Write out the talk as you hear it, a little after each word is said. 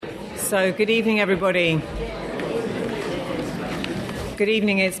So, good evening, everybody. Good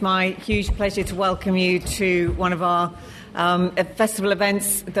evening. It's my huge pleasure to welcome you to one of our festival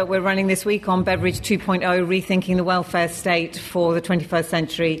events that we're running this week on Beveridge 2.0, Rethinking the Welfare State for the 21st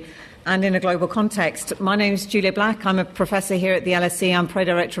Century and in a Global Context. My name is Julia Black. I'm a professor here at the LSE. I'm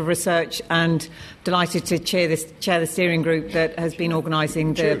Pro-Director of Research and delighted to chair the steering group that has been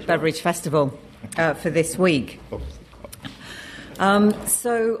organising the Beveridge Festival for this week.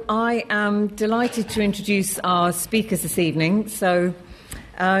 So I am delighted to introduce our speakers this evening. So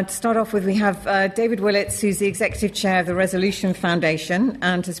to start off with, we have David Willetts, who's the Executive Chair of the Resolution Foundation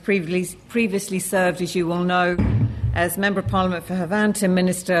and has previously served, as you will know, as Member of Parliament for Havant and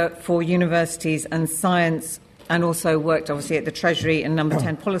Minister for Universities and Science, and also worked, obviously, at the Treasury and Number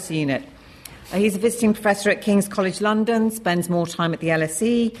 10 Policy Unit. He's a visiting professor at King's College London, spends more time at the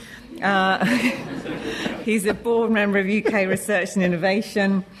LSE. He's a board member of UK Research and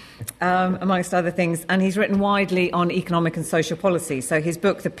Innovation, amongst other things, and he's written widely on economic and social policy. So his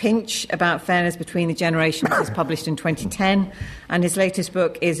book, The Pinch, About Fairness Between the Generations, was published in 2010, and his latest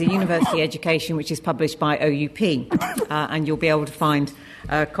book is A University Education, which is published by OUP, and you'll be able to find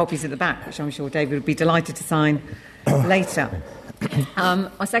copies at the back, which I'm sure David would be delighted to sign later.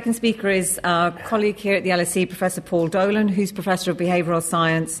 Our second speaker is our colleague here at the LSE, Professor Paul Dolan, who's Professor of Behavioural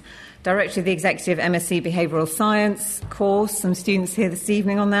Science, Director of the Executive MSc Behavioural Science course, some students here this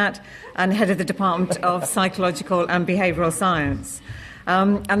evening on that, and Head of the Department of Psychological and Behavioural Science.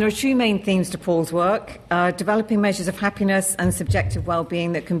 And there are two main themes to Paul's work: developing measures of happiness and subjective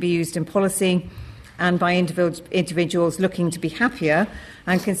well-being that can be used in policy and by individuals looking to be happier,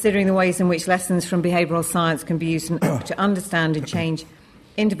 and considering the ways in which lessons from behavioural science can be used to understand and change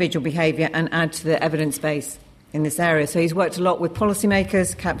individual behaviour and add to the evidence base in this area. So he's worked a lot with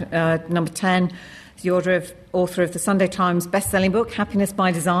policymakers. Number 10 is the author of the Sunday Times best-selling book, Happiness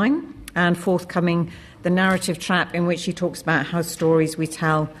by Design, and forthcoming The Narrative Trap, in which he talks about how stories we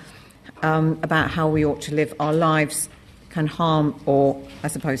tell about how we ought to live our lives can harm or, I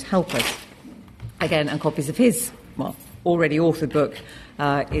suppose, help us. Again, and copies of his, already authored book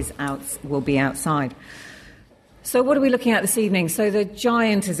will be outside. So what are we looking at this evening? So the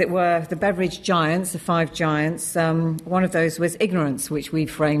giant, as it were, the Beveridge giants, the five giants, one of those was ignorance, which we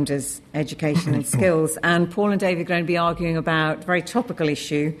framed as education and skills. And Paul and David are going to be arguing about a very topical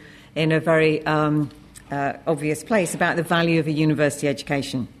issue in a very obvious place about the value of a university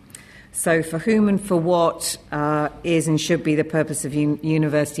education. So for whom and for what is and should be the purpose of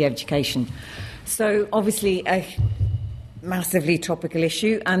university education? So obviously a massively topical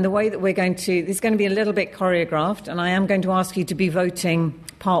issue, and the way that this is going to be a little bit choreographed, and I am going to ask you to be voting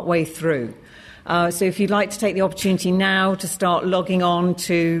part way through. So if you'd like to take the opportunity now to start logging on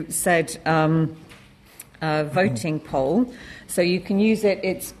to said voting poll, so you can use it.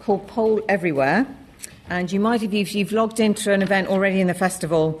 It's called Poll Everywhere, and you might have, if you've logged into an event already in the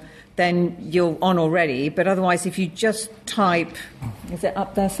festival, then you're on already, but otherwise if you just type, is it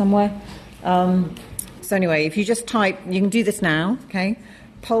up there somewhere? So anyway, if you just type, you can do this now, okay?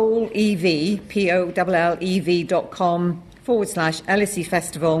 pollev, POLLEV.com/LSE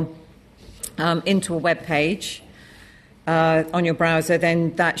Festival into a web page on your browser,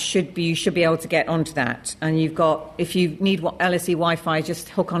 then you should be able to get onto that. And if you need LSE Wi-Fi, just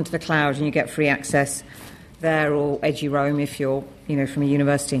hook onto the cloud and you get free access there, or Edgy Roam if you're, from a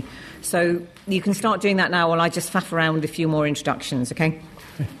university. So you can start doing that now while I just faff around with a few more introductions, okay?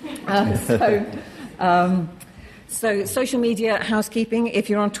 So social media housekeeping. If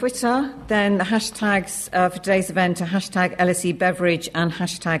you're on Twitter, then the hashtags for today's event are hashtag LSE Beveridge and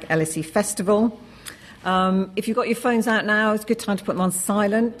hashtag LSE Festival. If you've got your phones out now, it's a good time to put them on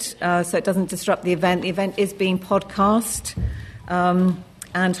silent so it doesn't disrupt the event. The event is being podcast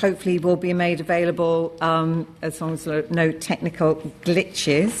and hopefully will be made available as long as there are no technical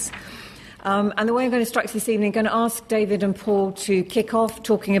glitches. And the way I'm going to structure this evening, I'm going to ask David and Paul to kick off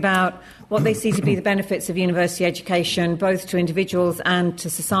talking about what they see to be the benefits of university education, both to individuals and to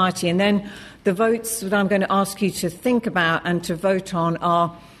society. And then the votes that I'm going to ask you to think about and to vote on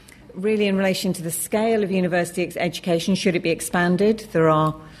are really in relation to the scale of university education. Should it be expanded? There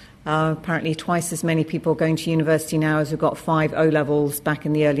are apparently twice as many people going to university now as who got 5 O-levels back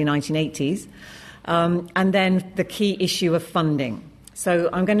in the early 1980s. And then the key issue of funding. So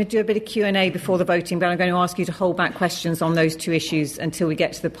I'm going to do a bit of Q&A before the voting, but I'm going to ask you to hold back questions on those two issues until we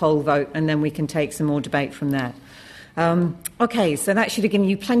get to the poll vote, and then we can take some more debate from there. OK, so that should have given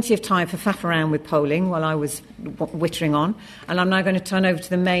you plenty of time for faff around with polling while I was wittering on. And I'm now going to turn over to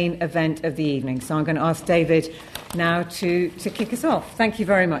the main event of the evening. So I'm going to ask David now to kick us off. Thank you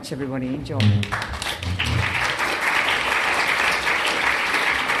very much, everybody. Enjoy.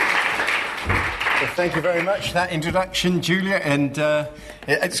 Well, thank you very much for that introduction, Julia. And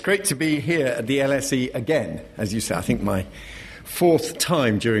it's great to be here at the LSE again. As you say, I think my fourth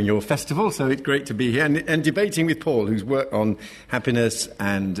time during your festival, so it's great to be here and debating with Paul, whose work on happiness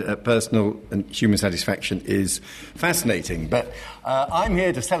and personal and human satisfaction is fascinating. But I'm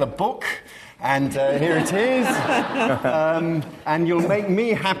here to sell a book, and here it is. And you'll make me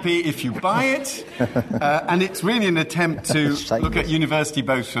happy if you buy it. And it's really an attempt to look at university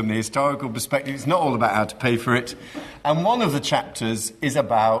both from the historical perspective. It's not all about how to pay for it. And one of the chapters is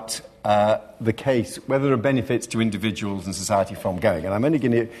about the case, whether there are benefits to individuals and society from going. And I'm only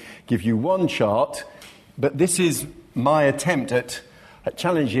going to give you one chart, but this is my attempt at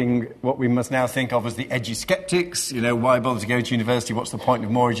challenging what we must now think of as the edgy skeptics. You know, why bother to go to university? What's the point of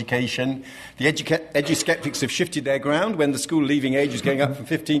more education? The edgy skeptics have shifted their ground. When the school leaving age was going up from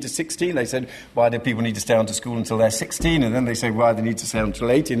 15 to 16, they said, why do people need to stay on to school until they're 16? And then they say, why do they need to stay on until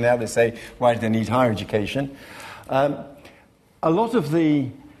 18? Now they say, why do they need higher education? A lot of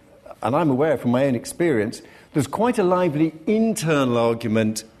and I'm aware from my own experience, there's quite a lively internal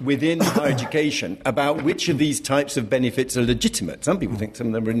argument within higher education about which of these types of benefits are legitimate. Some people think some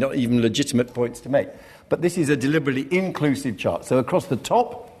of them are not even legitimate points to make. But this is a deliberately inclusive chart. So across the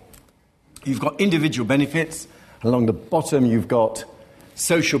top, you've got individual benefits. Along the bottom, you've got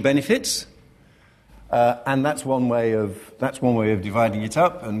social benefits. And that's one way of dividing it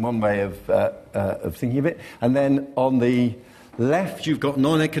up and one way of thinking of it. And then on the left, you've got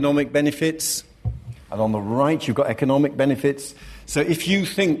non-economic benefits, and on the right, you've got economic benefits. So if you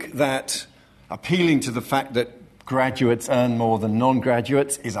think that appealing to the fact that graduates earn more than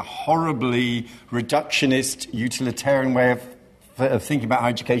non-graduates is a horribly reductionist, utilitarian way of thinking about higher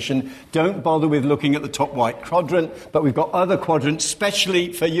education, don't bother with looking at the top white quadrant, but we've got other quadrants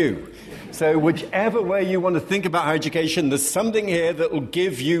specially for you. So whichever way you want to think about higher education, there's something here that will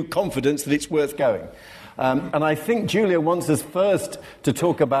give you confidence that it's worth going. And I think Julia wants us first to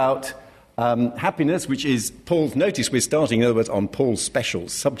talk about happiness, which is Paul's notice. We're starting, in other words, on Paul's special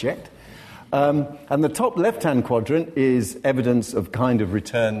subject. And the top left-hand quadrant is evidence of kind of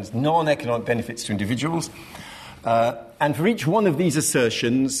returns, non-economic benefits to individuals. And for each one of these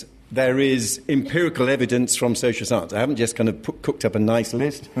assertions, there is empirical evidence from social science. I haven't just kind of cooked up a nice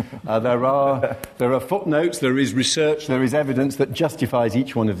list. There are footnotes, there is research, there is evidence that justifies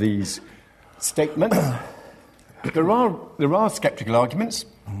each one of these statements. There are sceptical arguments,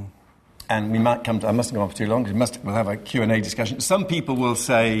 and we might come to, I mustn't go on for too long because we'll have a Q&A discussion. Some people will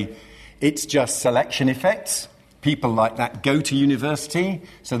say it's just selection effects. People like that go to university,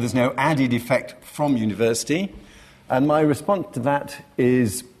 so there's no added effect from university. And my response to that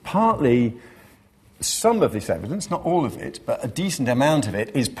is partly some of this evidence, not all of it, but a decent amount of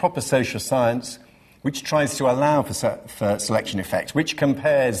it is proper social science, which tries to allow for selection effects, which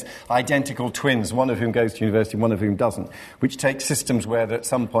compares identical twins, one of whom goes to university, one of whom doesn't, which takes systems where at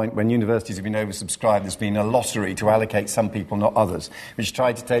some point when universities have been oversubscribed, there's been a lottery to allocate some people, not others, which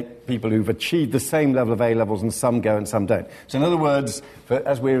try to take people who've achieved the same level of A-levels and some go and some don't. So in other words,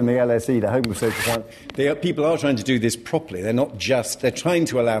 as we're in the LSE, the home of social science, people are trying to do this properly. They're trying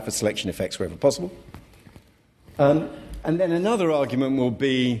to allow for selection effects wherever possible. And then another argument will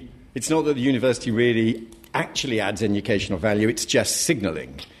be, it's not that the university really actually adds educational value, it's just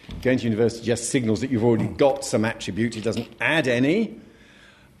signalling. Going to university just signals that you've already got some attribute, it doesn't add any.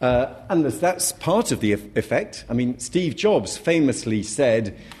 And that's part of the effect. I mean, Steve Jobs famously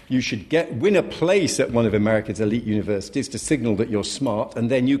said you should win a place at one of America's elite universities to signal that you're smart, and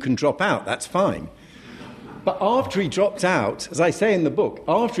then you can drop out, that's fine. But after he dropped out, as I say in the book,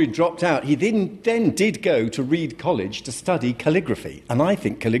 after he dropped out, he then did go to Reed College to study calligraphy. And I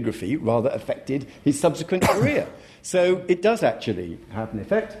think calligraphy rather affected his subsequent career. So it does actually have an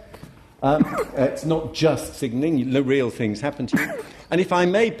effect. It's not just signalling, real things happen to you. And if I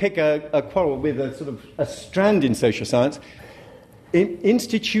may pick a quarrel with a sort of a strand in social science,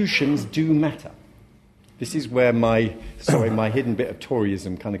 institutions do matter. This is where my hidden bit of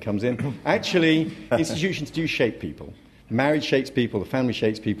Toryism kind of comes in. Actually, institutions do shape people. Marriage shapes people, the family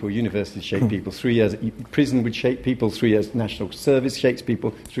shapes people, universities shape people. 3 years at prison would shape people, 3 years national service shapes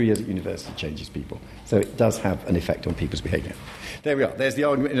people, 3 years at university changes people. So it does have an effect on people's behaviour. There we are. There's the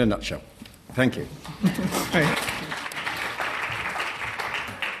argument in a nutshell. Thank you.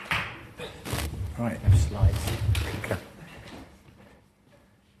 Right, slides. Okay.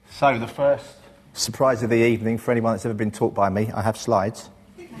 So the first surprise of the evening for anyone that's ever been taught by me, I have slides.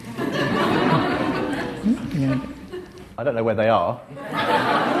 I don't know where they are,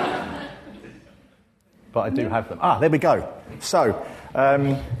 but I do have them. There we go. So,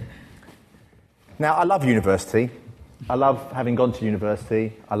 now I love university, I love having gone to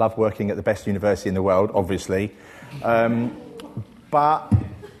university. I love working at the best university in the world, obviously. But I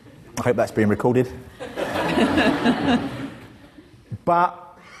hope that's being recorded.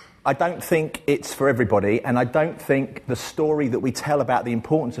 But I don't think it's for everybody, and I don't think the story that we tell about the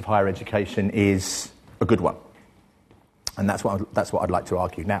importance of higher education is a good one. And that's what I'd like to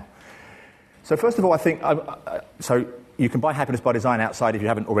argue now. So first of all, I think... So you can buy Happiness by Design outside if you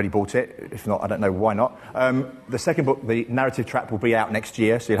haven't already bought it. If not, I don't know why not. The second book, The Narrative Trap, will be out next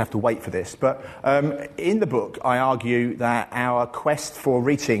year, so you'll have to wait for this. But in the book, I argue that our quest for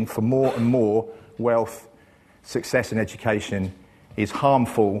reaching for more and more wealth, success and education is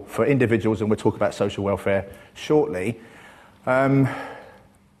harmful for individuals, and we'll talk about social welfare shortly.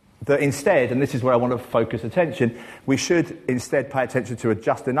 That instead, and this is where I want to focus attention, we should instead pay attention to a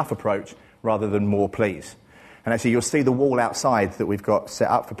just enough approach rather than more please. And actually, you'll see the wall outside that we've got set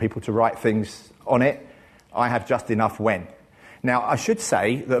up for people to write things on it. I have just enough when. Now, I should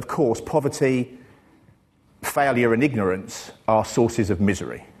say that, of course, poverty, failure and ignorance are sources of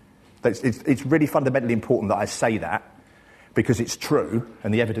misery. It's really fundamentally important that I say that, because it's true,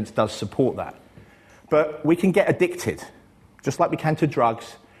 and the evidence does support that. But we can get addicted, just like we can to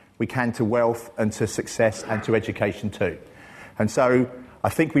drugs, we can to wealth and to success and to education too. And so I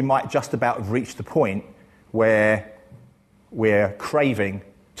think we might just about have reached the point where we're craving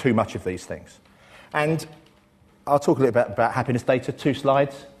too much of these things. And I'll talk a little bit about happiness data, 2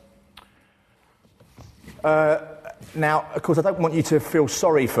 slides. Now, of course, I don't want you to feel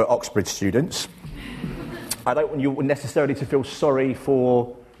sorry for Oxbridge students. I don't want you necessarily to feel sorry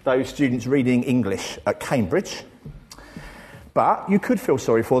for those students reading English at Cambridge. But you could feel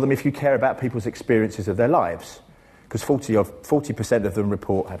sorry for them if you care about people's experiences of their lives, because 40% of them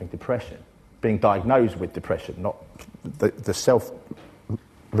report having depression, being diagnosed with depression, not the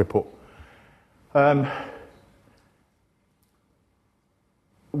self-report.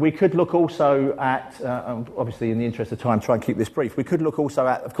 We could look also at, obviously in the interest of time, try and keep this brief, we could look also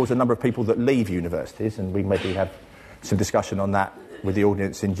at, of course, a number of people that leave universities, and we maybe have some discussion on that with the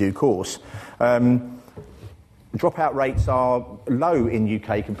audience in due course. Dropout rates are low in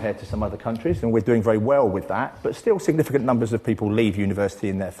UK compared to some other countries, and we're doing very well with that, but still significant numbers of people leave university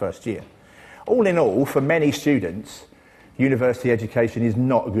in their first year. All in all, for many students, university education is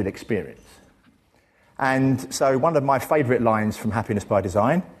not a good experience. And so one of my favourite lines from Happiness by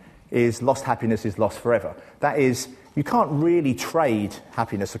Design is, lost happiness is lost forever. That is, you can't really trade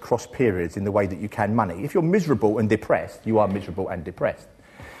happiness across periods in the way that you can money. If you're miserable and depressed, you are miserable and depressed.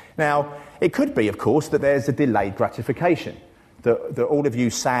 Now, it could be, of course, that there's a delayed gratification, that all of you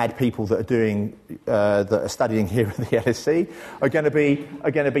sad people that are studying here at the LSE are going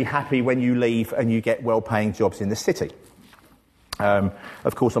to be happy when you leave and you get well-paying jobs in the city.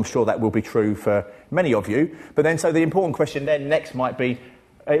 Of course, I'm sure that will be true for many of you. But then, so the important question then next might be,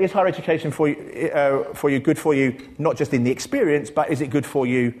 is higher education for you good for you, not just in the experience, but is it good for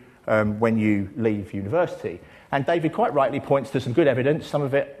you when you leave university? And David quite rightly points to some good evidence, some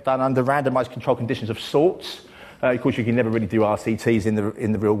of it done under randomised control conditions of sorts. Of course, you can never really do RCTs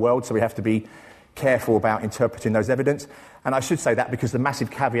in the real world, so we have to be careful about interpreting those evidence. And I should say that because the massive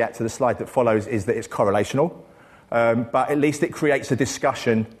caveat to the slide that follows is that it's correlational. But at least it creates a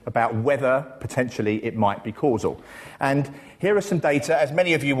discussion about whether, potentially, it might be causal. And here are some data. As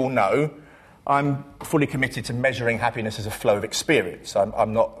many of you will know, I'm fully committed to measuring happiness as a flow of experience.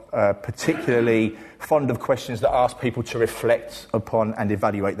 I'm not particularly fond of questions that ask people to reflect upon and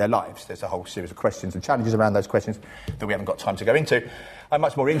evaluate their lives. There's a whole series of questions and challenges around those questions that we haven't got time to go into. I'm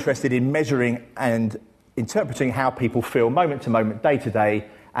much more interested in measuring and interpreting how people feel moment to moment, day to day,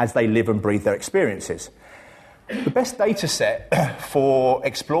 as they live and breathe their experiences. The best data set for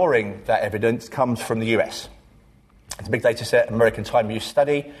exploring that evidence comes from the US. It's a big data set, American Time Use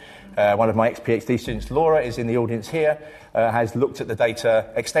Study. One of my ex-PhD students, Laura, is in the audience here, has looked at the data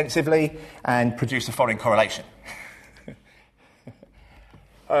extensively and produced a following correlation.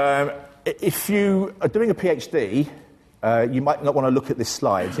 If you are doing a PhD, you might not want to look at this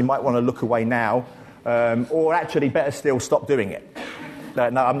slide. You might want to look away now, or actually, better still, stop doing it. No,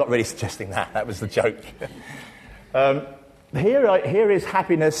 I'm not really suggesting that. That was the joke. Here is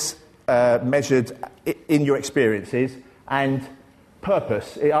happiness measured in your experiences and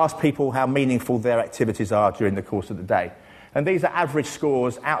purpose. It asks people how meaningful their activities are during the course of the day. And these are average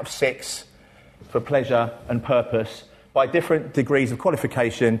scores out of 6 for pleasure and purpose by different degrees of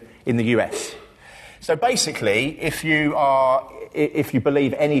qualification in the US. So basically, if you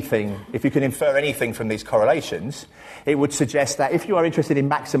believe anything, if you can infer anything from these correlations, it would suggest that if you are interested in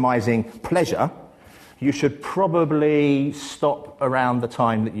maximising pleasure, you should probably stop around the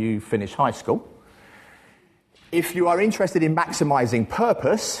time that you finish high school. If you are interested in maximising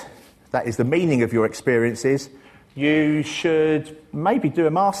purpose, that is the meaning of your experiences, you should maybe do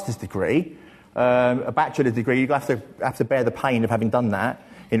a master's degree, a bachelor's degree. You have to bear the pain of having done that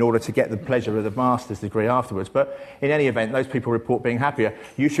in order to get the pleasure of the master's degree afterwards. But in any event, those people report being happier.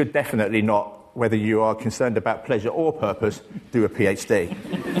 You should definitely not, whether you are concerned about pleasure or purpose, do a PhD.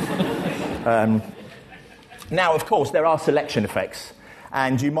 Now, of course, there are selection effects.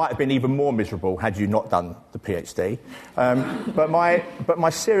 And you might have been even more miserable had you not done the PhD. But my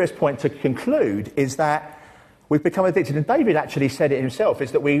serious point to conclude is that we've become addicted. And David actually said it himself,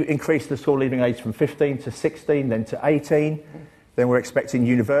 is that we increased the school leaving age from 15 to 16, then to 18. Then we're expecting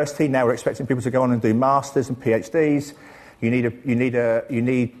university. Now we're expecting people to go on and do masters and PhDs. You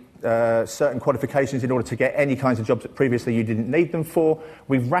need certain qualifications in order to get any kinds of jobs that previously you didn't need them for.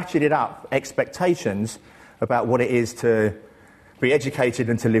 We've ratcheted up expectations about what it is to be educated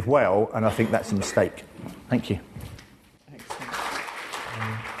and to live well, and I think that's a mistake. Thank you.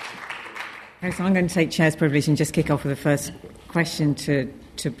 So I'm going to take chair's privilege and just kick off with the first question to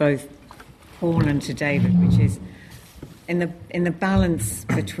both Paul and to David, which is in the balance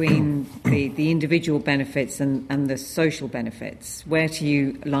between the individual benefits and the social benefits, where do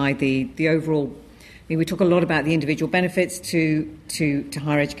you lie the overall? I mean, we talk a lot about the individual benefits to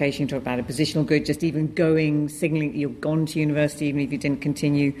higher education. We talk about a positional good, just even signalling that you've gone to university, even if you didn't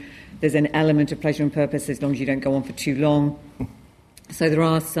continue. There's an element of pleasure and purpose as long as you don't go on for too long. So there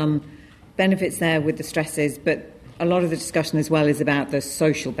are some benefits there with the stresses, but a lot of the discussion as well is about the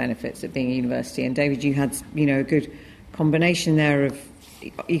social benefits of being a university. And David, you had a good combination there of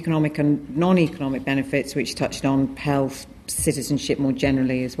economic and non-economic benefits, which touched on health, citizenship more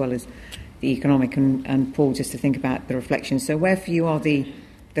generally, as well as the economic, and Paul, just to think about the reflection. So where for you are the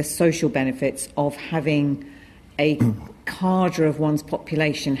social benefits of having a cadre of one's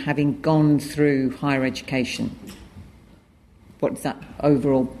population having gone through higher education? What's that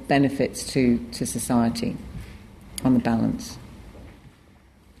overall benefits to society on the balance?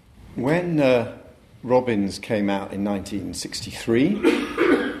 When Robbins came out in 1963,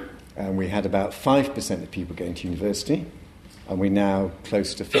 and we had about 5% of people going to university, and we're now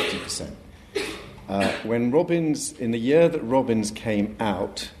close to 50%. In the year that Robbins came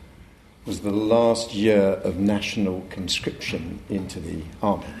out, was the last year of national conscription into the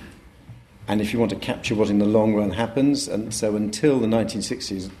army. And if you want to capture what in the long run happens, and so until the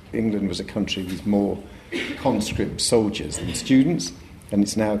 1960s, England was a country with more conscript soldiers than students, and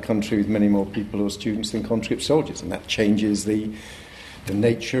it's now a country with many more people who are students than conscript soldiers, and that changes the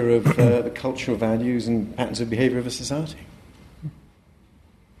nature of the cultural values and patterns of behaviour of a society.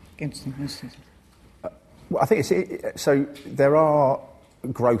 Well, I think so. There are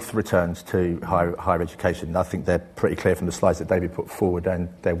growth returns to higher education. I think they're pretty clear from the slides that David put forward, and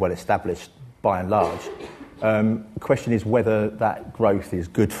they're well established by and large. The question is whether that growth is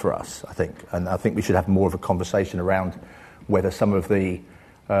good for us, I think. And I think we should have more of a conversation around whether some of the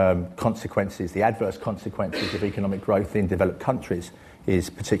consequences, the adverse consequences of economic growth in developed countries is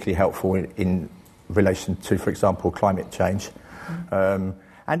particularly helpful in relation to, for example, climate change.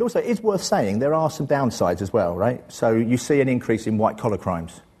 And also, it's worth saying there are some downsides as well, right? So you see an increase in white-collar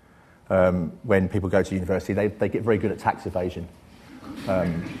crimes when people go to university. They get very good at tax evasion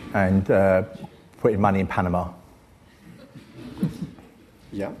and putting money in Panama.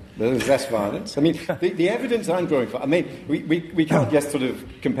 Yeah, there's less violence. I mean, the evidence I'm drawing from, I mean, we can't just sort of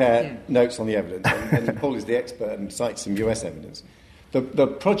compare notes on the evidence, and Paul is the expert and cites some US evidence. The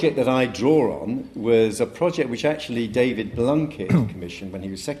project that I draw on was a project which actually David Blunkett commissioned when he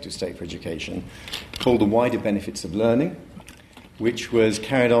was Secretary of State for Education, called The Wider Benefits of Learning, which was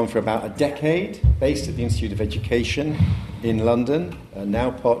carried on for about a decade, based at the Institute of Education in London, now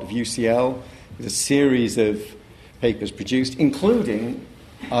part of UCL, with a series of papers produced, including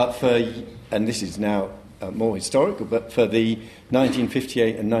and this is now more historical, but for the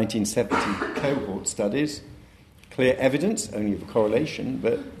 1958 and 1970 cohort studies, clear evidence, only of a correlation,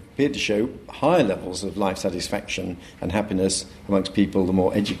 but appeared to show higher levels of life satisfaction and happiness amongst people the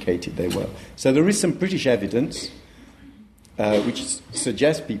more educated they were. So there is some British evidence which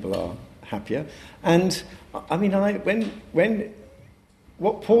suggests people are happier. And I mean, when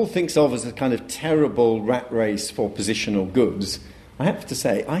what Paul thinks of as a kind of terrible rat race for positional goods, I have to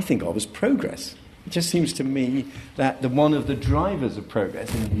say, I think of as progress. It just seems to me that one of the drivers of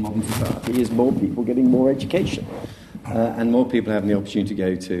progress in modern society is more people getting more education and more people having the opportunity to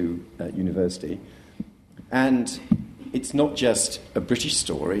go to university. And it's not just a British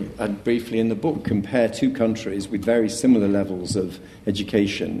story. I briefly in the book compare two countries with very similar levels of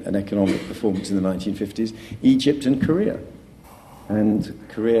education and economic performance in the 1950s, Egypt and Korea. and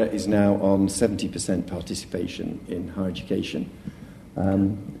Korea is now on 70% participation in higher education.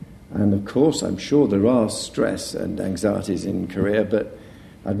 And of course, I'm sure there are stress and anxieties in Korea, but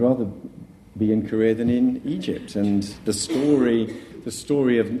I'd rather be in Korea than in Egypt. And the story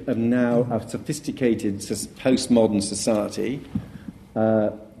of now a sophisticated postmodern society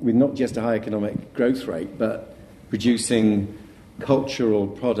with not just a high economic growth rate, but producing cultural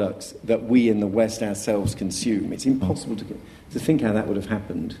products that we in the West ourselves consume. It's impossible to think how that would have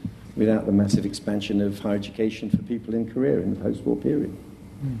happened without the massive expansion of higher education for people in Korea in the post-war period.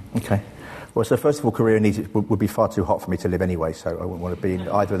 Okay. Well, so first of all, Korea and Egypt would be far too hot for me to live anyway, so I wouldn't want to be in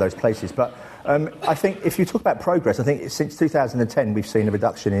either of those places. But I think if you talk about progress, I think since 2010 we've seen a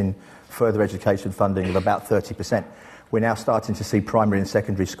reduction in further education funding of about 30%. We're now starting to see primary and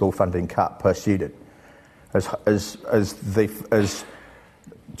secondary school funding cut per student as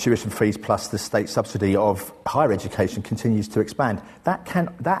tuition fees plus the state subsidy of higher education continues to expand. That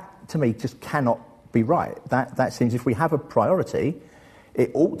to me just cannot be right. That seems, if we have a priority,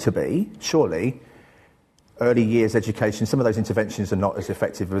 it ought to be, surely, early years education. Some of those interventions are not as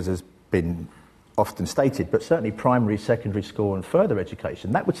effective as has been often stated, but certainly primary, secondary school and further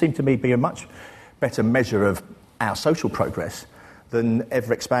education. That would seem to me be a much better measure of our social progress than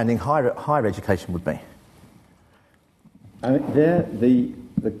ever expanding higher education would be. I think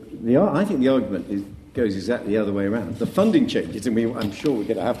the argument goes exactly the other way around. The funding changes, and I'm sure we're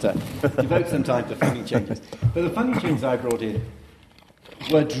going to have to devote some time to funding changes, but the funding changes I brought in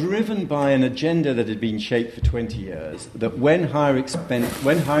were driven by an agenda that had been shaped for 20 years, that when higher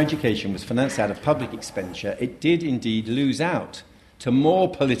education was financed out of public expenditure, it did indeed lose out to more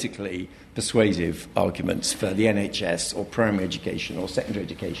politically persuasive arguments for the NHS or primary education or secondary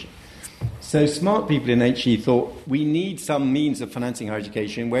education. So smart people in HE thought we need some means of financing higher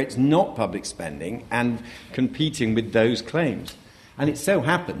education where it's not public spending and competing with those claims. And it so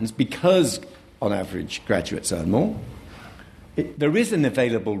happens, because on average graduates earn more, there is an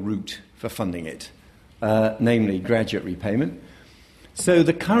available route for funding it, namely graduate repayment. So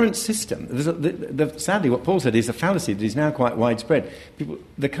the current system, sadly what Paul said is a fallacy that is now quite widespread.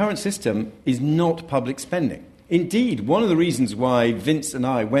 The current system is not public spending. Indeed, one of the reasons why Vince and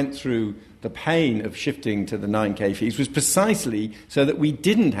I went through the pain of shifting to the 9K fees was precisely so that we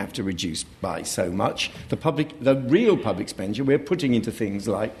didn't have to reduce by so much the real public expenditure we're putting into things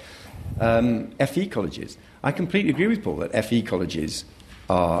like FE colleges. I completely agree with Paul that FE colleges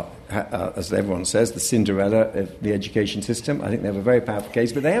are, as everyone says, the Cinderella of the education system. I think they have a very powerful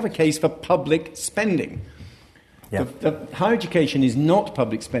case, but they have a case for public spending. Yeah. The higher education is not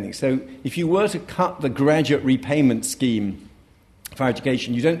public spending. So if you were to cut the graduate repayment scheme for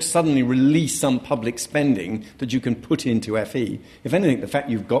education, you don't suddenly release some public spending that you can put into FE. If anything, the fact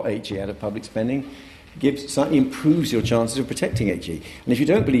you've got HE out of public spending slightly improves your chances of protecting HE. And if you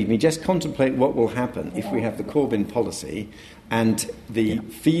don't believe me, just contemplate what will happen if we have the Corbyn policy and the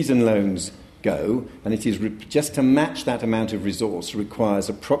fees and loans go, and it is just to match that amount of resource requires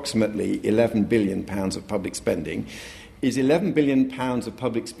approximately £11 billion of public spending. Is £11 billion of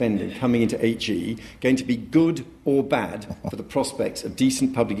public spending coming into HE going to be good or bad for the prospects of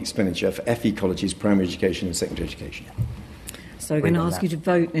decent public expenditure for FE colleges, primary education and secondary education? So we're going to ask you to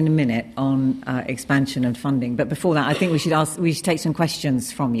vote in a minute on expansion and funding. But before that, I think we should take some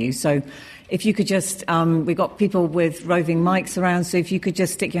questions from you. So if you could just, we've got people with roving mics around, so if you could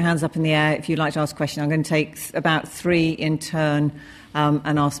just stick your hands up in the air if you'd like to ask a question. I'm going to take about 3 in turn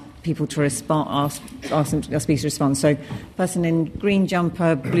and ask people to respond, ask our speakers to respond. So person in green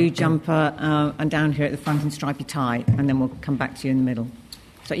jumper, blue jumper, and down here at the front in stripy tie, and then we'll come back to you in the middle.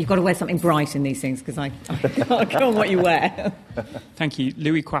 So you've got to wear something bright in these things because I can't go on what you wear. Thank you.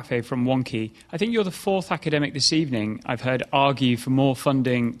 Louis Coiffé from Wonky. I think you're the 4th academic this evening I've heard argue for more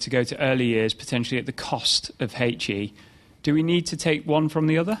funding to go to early years, potentially at the cost of HE. Do we need to take one from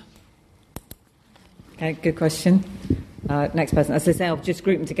the other? Okay, good question. Next person. As I say, I'll just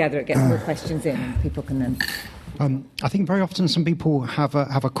group them together. It gets more questions in and people can then... I think very often some people have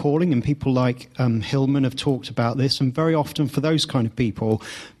a calling, and people like Hillman have talked about this, and very often for those kind of people,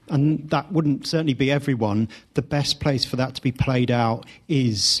 and that wouldn't certainly be everyone, the best place for that to be played out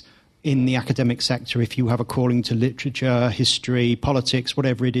is in the academic sector. If you have a calling to literature, history, politics,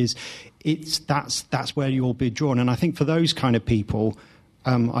 whatever it is, that's where you'll be drawn. And I think for those kind of people,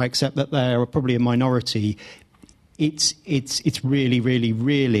 I accept that they're probably a minority. It's really, really,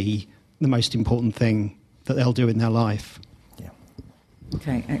 really the most important thing that they'll do in their life. Yeah.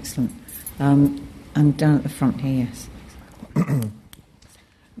 Okay, excellent. And down at the front here, yes.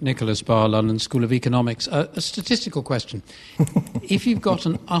 Nicholas Barr, London School of Economics. A statistical question. If you've got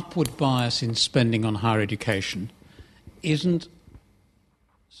an upward bias in spending on higher education, isn't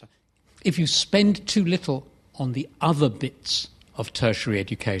if you spend too little on the other bits of tertiary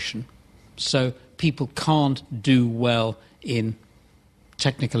education, so people can't do well in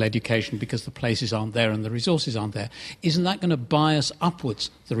technical education because the places aren't there and the resources aren't there, isn't that going to bias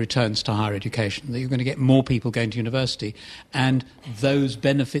upwards the returns to higher education? That you're going to get more people going to university, and those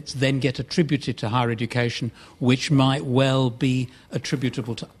benefits then get attributed to higher education, which might well be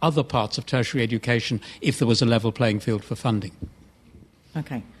attributable to other parts of tertiary education if there was a level playing field for funding.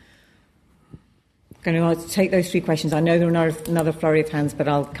 Okay. Going to take those 3 questions. I know there are another flurry of hands, but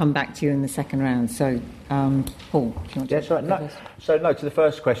I'll come back to you in the second round. So, Paul, do you want to go first? No, to the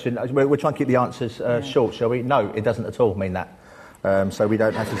first question, we'll try and keep the answers short, shall we? No, it doesn't at all mean that. So we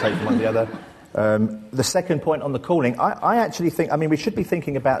don't have to take from one or the other. The second point on the calling, I actually think, we should be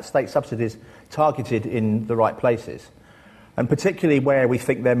thinking about state subsidies targeted in the right places, and particularly where we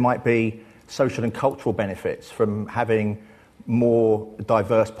think there might be social and cultural benefits from having more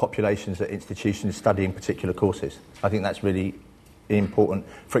diverse populations at institutions studying particular courses. I think that's really important.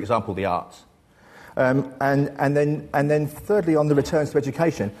 For example, the arts. And then thirdly, on the returns to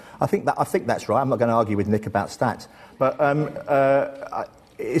education, I think that's right. I'm not going to argue with Nick about stats, but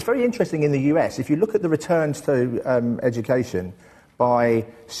it's very interesting in the US. If you look at the returns to education by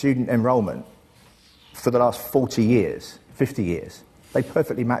student enrolment for the last 40 years, 50 years, they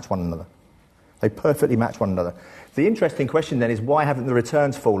perfectly match one another. The interesting question then is, why haven't the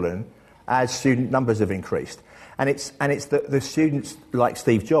returns fallen as student numbers have increased? And it's the students like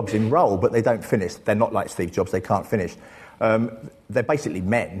Steve Jobs enrol, but they don't finish. They're not like Steve Jobs, they can't finish. They're basically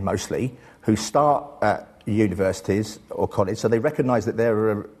men, mostly, who start at universities or college, so they recognise that there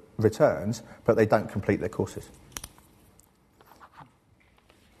are returns, but they don't complete their courses.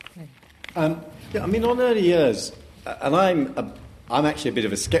 On early years, and I'm actually a bit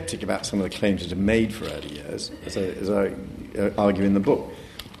of a sceptic about some of the claims that are made for early years, as I argue in the book.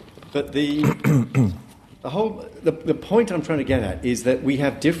 But the point I'm trying to get at is that we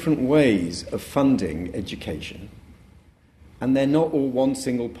have different ways of funding education, and they're not all one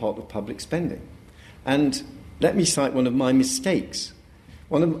single pot of public spending. And let me cite one of my mistakes.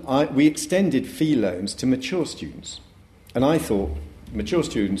 We extended fee loans to mature students, and I thought mature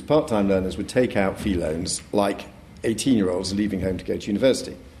students, part-time learners, would take out fee loans like 18-year-olds leaving home to go to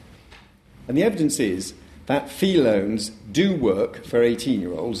university. And the evidence is that fee loans do work for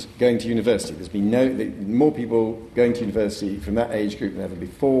 18-year-olds going to university. There's been more people going to university from that age group than ever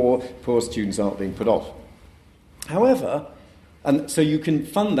before. Poor students aren't being put off. However, and so you can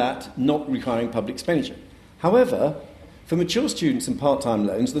fund that not requiring public expenditure. However, for mature students and part-time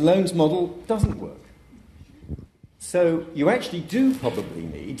loans, the loans model doesn't work. So you actually do probably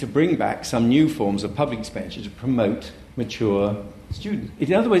need to bring back some new forms of public expenditure to promote mature students.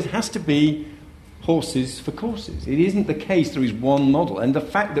 In other words, it has to be horses for courses. It isn't the case there is one model. And the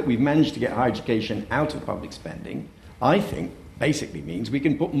fact that we've managed to get higher education out of public spending, I think, basically means we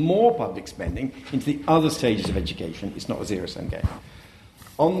can put more public spending into the other stages of education. It's not a zero-sum game.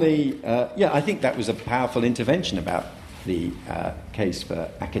 I think that was a powerful intervention about the case for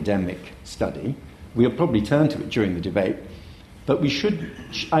academic study. We'll probably turn to it during the debate, but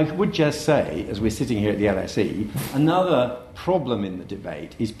I would just say, as we're sitting here at the LSE, another problem in the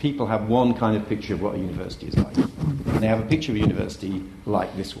debate is people have one kind of picture of what a university is like. And they have a picture of a university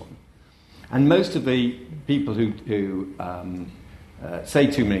like this one. And most of the people who say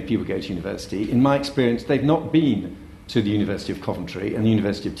too many people go to university, in my experience, they've not been to the University of Coventry and the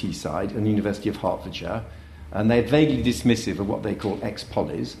University of Teesside and the University of Hertfordshire, and they're vaguely dismissive of what they call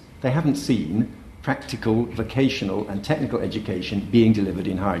ex-polys. They haven't seen practical, vocational and technical education being delivered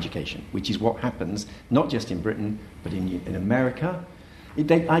in higher education, which is what happens not just in Britain but in America.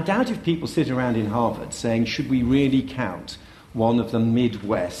 I doubt if people sit around in Harvard saying, should we really count one of the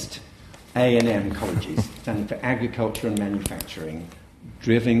Midwest A&M colleges, standing for agriculture and manufacturing,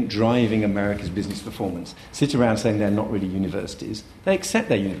 driving America's business performance, sit around saying they're not really universities. They accept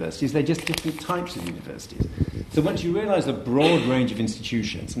they're universities, they're just different types of universities. So once you realise the broad range of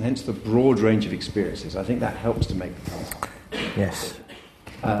institutions, and hence the broad range of experiences, I think that helps to make the case. Yes.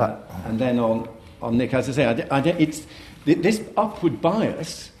 And then on Nick, as I say, it's this upward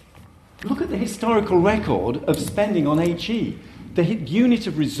bias. Look at the historical record of spending on HE. The unit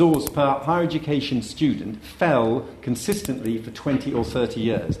of resource per higher education student fell consistently for 20 or 30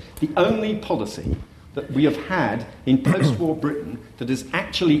 years. The only policy that we have had in post-war Britain that has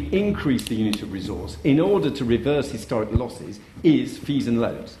actually increased the unit of resource in order to reverse historic losses is fees and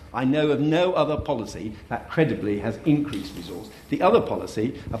loans. I know of no other policy that credibly has increased resource. The other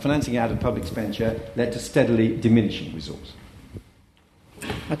policy of financing out of public expenditure led to steadily diminishing resource.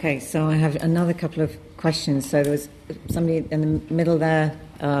 Okay, so I have another couple of questions. So there was somebody in the middle there.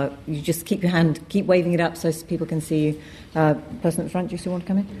 You just keep your hand, keep waving it up so people can see you. Person at the front, do you still want to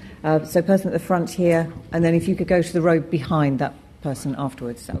come in? So person at the front here, and then if you could go to the row behind that person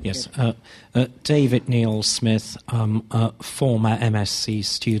afterwards. That would yes, David Neil Smith, former MSc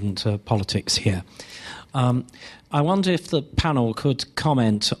student of politics here. I wonder if the panel could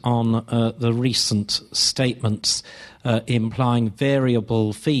comment on the recent statements implying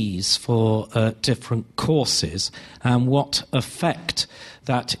variable fees for different courses and what effect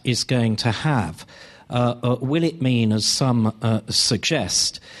that is going to have. Will it mean, as some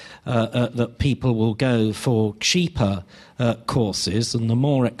suggest, that people will go for cheaper courses, and the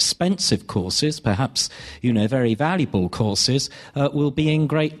more expensive courses, perhaps, very valuable courses, will be in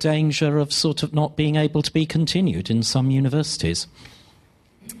great danger of sort of not being able to be continued in some universities?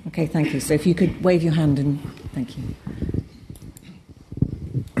 Okay, thank you. So if you could wave your hand, and thank you.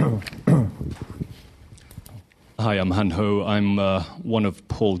 Hi, I'm Han Ho. I'm one of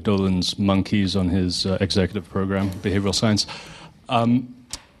Paul Dolan's monkeys on his executive program, Behavioral Science.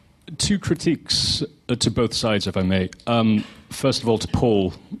 Two critiques to both sides, if I may. First of all, to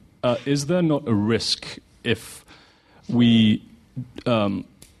Paul, is there not a risk if we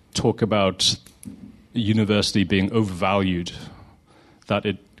talk about university being overvalued, that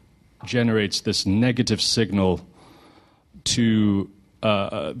it generates this negative signal to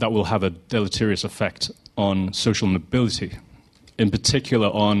that will have a deleterious effect on social mobility, in particular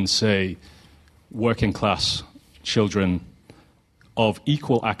on, say, working class children of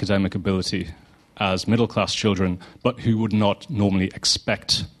equal academic ability as middle-class children, but who would not normally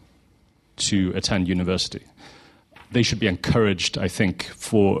expect to attend university. They should be encouraged, I think,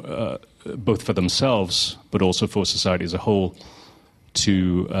 for both for themselves, but also for society as a whole,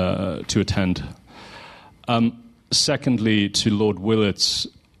 to attend. Secondly, to Lord Willits,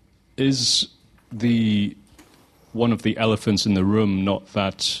 is one of the elephants in the room not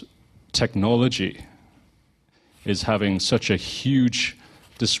that technology is having such a huge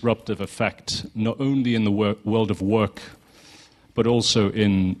disruptive effect, not only in the world of work, but also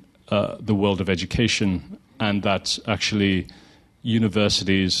in the world of education, and that actually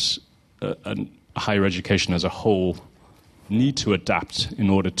universities and higher education as a whole need to adapt in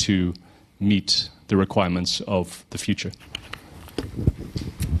order to meet the requirements of the future.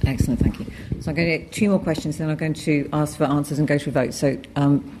 Excellent, thank you. So I'm going to get two more questions, then I'm going to ask for answers and go to a vote. So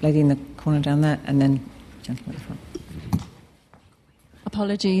lady in the corner down there, and then gentleman at the front.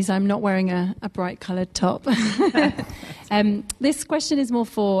 Apologies, I'm not wearing a bright coloured top. This question is more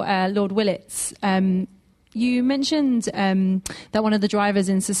for Lord Willits. You mentioned that one of the drivers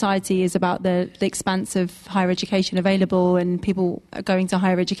in society is about the expanse of higher education available and people going to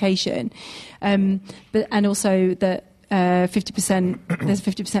higher education, and also that 50%, there's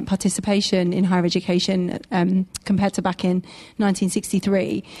 50% participation in higher education compared to back in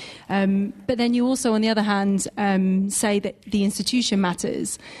 1963. But then you also, on the other hand, say that the institution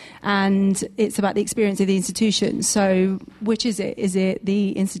matters and it's about the experience of the institution. So which is it? Is it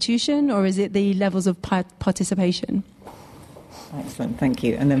the institution or is it the levels of participation? Excellent, thank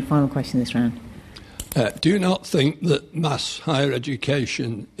you. And then final question this round. Do you not think that mass higher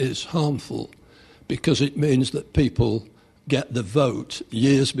education is harmful because it means that people get the vote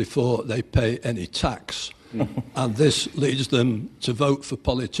years before they pay any tax, and this leads them to vote for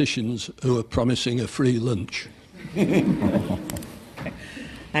politicians who are promising a free lunch?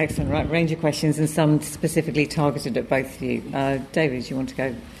 Excellent. Right, range of questions and some specifically targeted at both of you. David, do you want to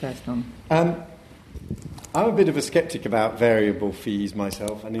go first on? I'm a bit of a sceptic about variable fees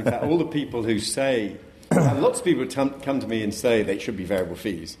myself, and in fact all the people who say, lots of people come to me and say they should be variable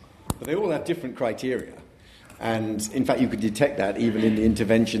fees, but they all have different criteria. And, in fact, you could detect that even in the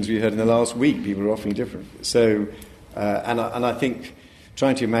interventions we heard in the last week. People are offering different. So, and I think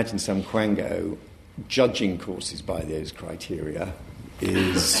trying to imagine some quango judging courses by those criteria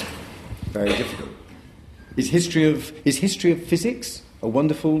is very difficult. Is history of physics a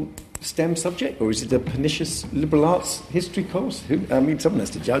wonderful STEM subject, or is it a pernicious liberal arts history course? Someone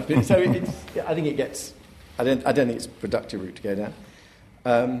has to judge. But so I think it gets. I don't think it's a productive route to go down.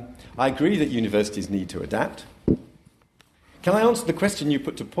 I agree that universities need to adapt. Can I answer the question you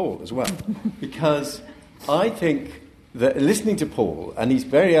put to Paul as well? Because I think that listening to Paul, and he's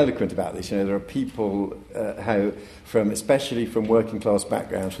very eloquent about this, there are people especially from working class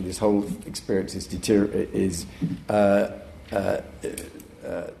backgrounds, where this whole experience is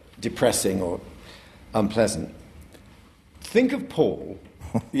depressing or unpleasant. Think of Paul.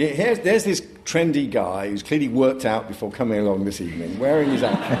 There's this trendy guy who's clearly worked out before coming along this evening, wearing his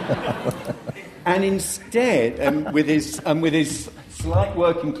outfit, and instead, with his slight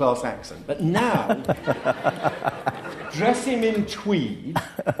working class accent. But now, dress him in tweed,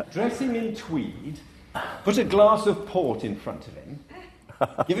 put a glass of port in front of him,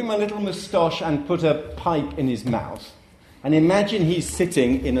 give him a little moustache and put a pipe in his mouth, and imagine he's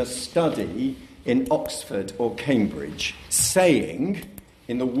sitting in a study in Oxford or Cambridge, saying,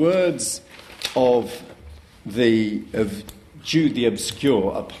 in the words of Jude the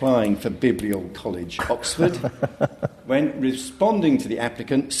Obscure applying for Biblial College, Oxford, when responding to the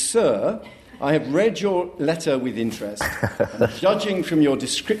applicant, "Sir, I have read your letter with interest, and judging from your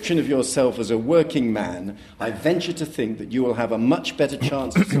description of yourself as a working man, I venture to think that you will have a much better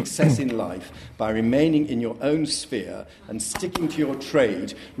chance of success in life by remaining in your own sphere and sticking to your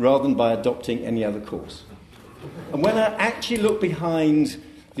trade rather than by adopting any other course." And when I actually look behind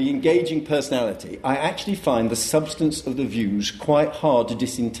the engaging personality, I actually find the substance of the views quite hard to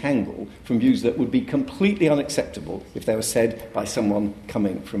disentangle from views that would be completely unacceptable if they were said by someone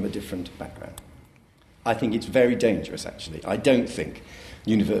coming from a different background. I think it's very dangerous, actually. I don't think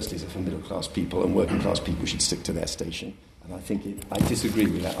universities are for middle-class people and working-class people should stick to their station. And I disagree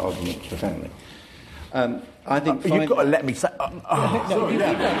with that argument profoundly. I think you've got to let me say. Sorry,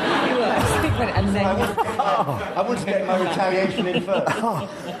 yeah. I want to get my retaliation in first.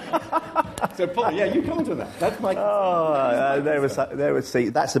 So, Paul, yeah, you come to that. That's my. See,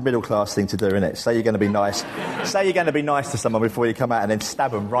 that's a middle class thing to do, isn't it? Say you're going to be nice. Say you're going to be nice to someone before you come out, and then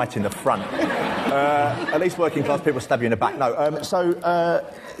stab them right in the front. At least working class people stab you in the back. No.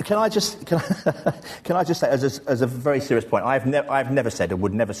 Can I just say, as a very serious point, I've never said and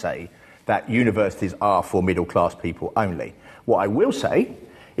would never say that universities are for middle-class people only. What I will say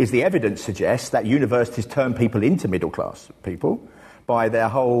is the evidence suggests that universities turn people into middle-class people by their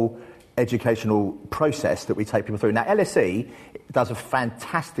whole educational process that we take people through. Now, LSE does a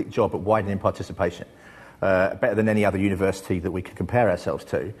fantastic job at widening participation, better than any other university that we could compare ourselves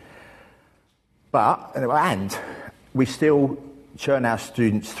to. And we still churn our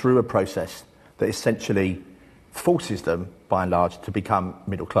students through a process that essentially forces them, by and large, to become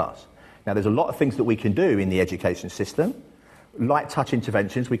middle-class. Now, there's a lot of things that we can do in the education system, light touch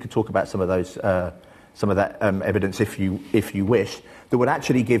interventions. We could talk about some of those, some of that evidence, if you wish, that would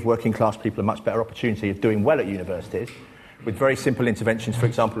actually give working class people a much better opportunity of doing well at universities, with very simple interventions, for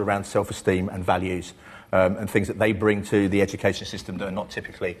example, around self-esteem and values, and things that they bring to the education system that are not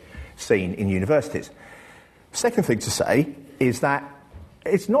typically seen in universities. Second thing to say is that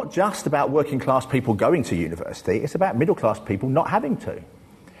it's not just about working class people going to university; it's about middle class people not having to.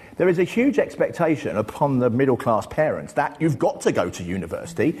 There is a huge expectation upon the middle-class parents that you've got to go to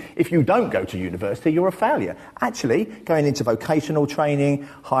university. If you don't go to university, you're a failure. Actually, going into vocational training,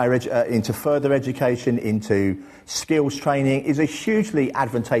 into further education, into skills training is a hugely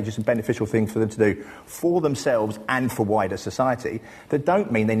advantageous and beneficial thing for them to do for themselves and for wider society. That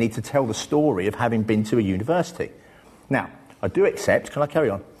don't mean they need to tell the story of having been to a university. Now, I do accept. Can I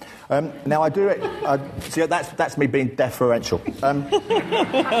carry on? Now I do it. See, that's me being deferential,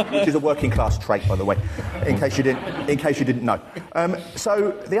 which is a working class trait, by the way, in case you didn't know.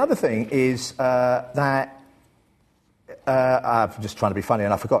 So the other thing is that I'm just trying to be funny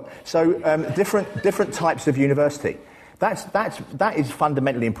and I forgot. So different types of university. That is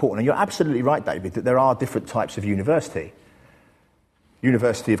fundamentally important, and you're absolutely right, David, that there are different types of university.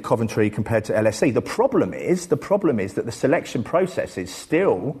 University of Coventry compared to LSE. The problem is that the selection processes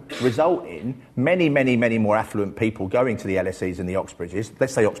still result in many, many, many more affluent people going to the LSEs and the Oxbridges.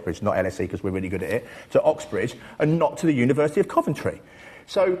 Let's say Oxbridge, not LSE, because we're really good at it. To Oxbridge, and not to the University of Coventry.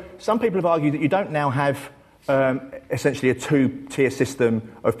 So some people have argued that you don't now have essentially a two-tier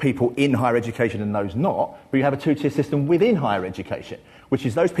system of people in higher education and those not, but you have a two-tier system within higher education, which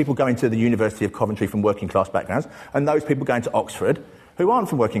is those people going to the University of Coventry from working class backgrounds and those people going to Oxford who aren't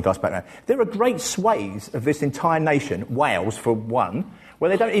from working class background. There are great swathes of this entire nation, Wales for one, where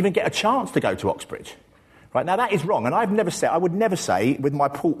they don't even get a chance to go to Oxbridge. Right, now that is wrong, and I would never say, with my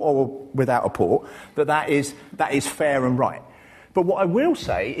port or without a port, that is fair and right. But what I will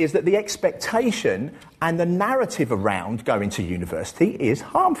say is that the expectation and the narrative around going to university is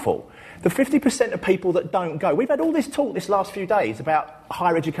harmful. The 50% of people that don't go, we've had all this talk this last few days about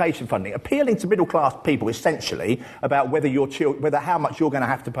higher education funding, appealing to middle-class people essentially about whether how much you're going to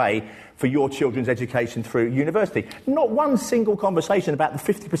have to pay for your children's education through university. Not one single conversation about the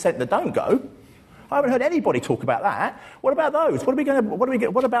 50% that don't go. I haven't heard anybody talk about that. What about those?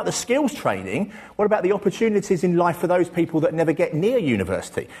 What about the skills training? What about the opportunities in life for those people that never get near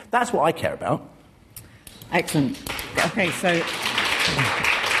university? That's what I care about. Excellent. Okay, so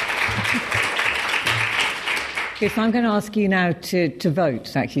Good, so I'm going to ask you now to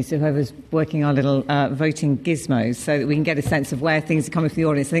vote, actually, so whoever's working our little voting gizmos, so that we can get a sense of where things are coming from the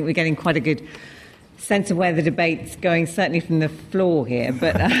audience. I think we're getting quite a good sense of where the debate's going, certainly from the floor here,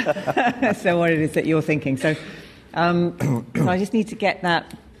 but so what it is that you're thinking. So I just need to get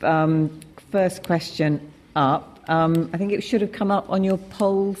that first question up. I think it should have come up on your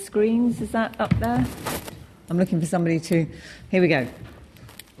poll screens. Is that up there? I'm looking for somebody to... Here we go.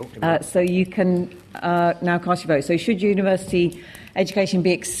 So you can now cast your vote. So should university education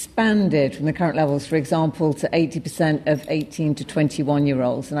be expanded from the current levels, for example, to 80% of 18 to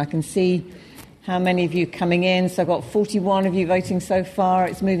 21-year-olds? And I can see how many of you coming in. So I've got 41 of you voting so far.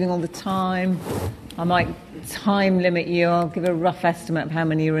 It's moving all the time. I might time limit you. I'll give a rough estimate of how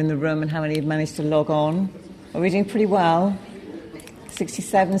many are in the room and how many have managed to log on. Are we doing pretty well?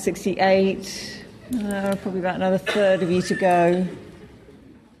 67, 68. Probably about another third of you to go.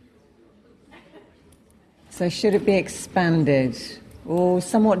 So should it be expanded? Or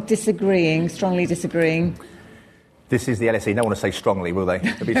somewhat disagreeing, strongly disagreeing? This is the LSE. No one will say strongly, will they?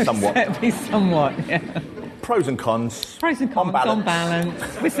 It'll be somewhat. It'll be somewhat, yeah. Pros and cons. Pros and cons, on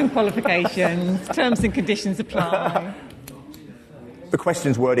balance, with some qualifications. Terms and conditions apply. The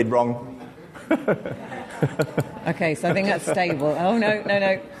question's worded wrong. Okay, so I think that's stable. Oh, no.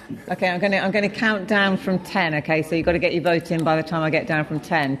 Okay, I'm going to count down from 10, okay? So you've got to get your vote in by the time I get down from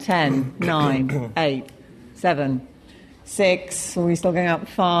 10. 10, 9, 8, 7, 6. Are we still going up?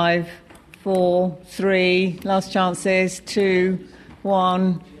 5, 4, 3. Last chances. 2,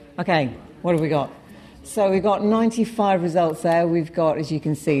 1. Okay, what have we got? So we've got 95 results there. We've got, as you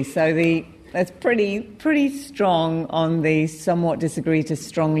can see, so that's pretty strong on the somewhat disagree to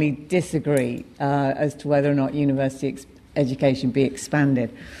strongly disagree as to whether or not university education be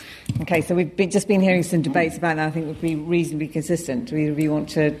expanded. Okay, so we've just been hearing some debates about that. I think would be reasonably consistent. Do either of you want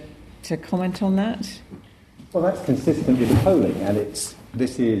to comment on that? Well, that's consistent with the polling, and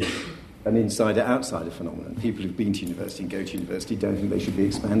this is an insider-outsider phenomenon. People who've been to university and go to university don't think they should be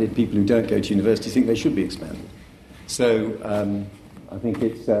expanded. People who don't go to university think they should be expanded. So I think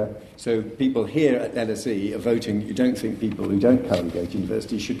it's... So people here at LSE are voting. You don't think people who don't currently go to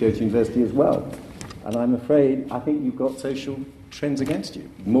university should go to university as well. And I'm afraid, I think you've got social trends against you.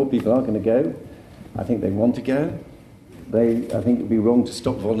 More people are going to go. I think they want to go. I think it would be wrong to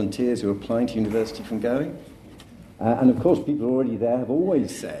stop volunteers who are applying to university from going. And of course, people already there have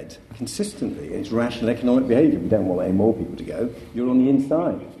always said consistently it's rational economic behaviour. We don't want any more people to go. You're on the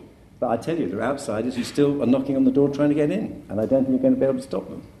inside. But I tell you, there are outsiders who still are knocking on the door trying to get in, and I don't think you're going to be able to stop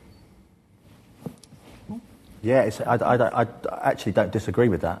them. Yeah, I actually don't disagree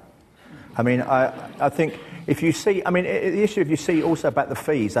with that. I mean, I think if you see, I mean, the issue if you see also about the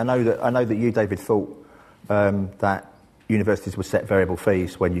fees. I know that you, David, thought that universities would set variable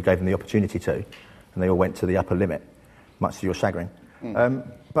fees when you gave them the opportunity to, and they all went to the upper limit, much to your chagrin.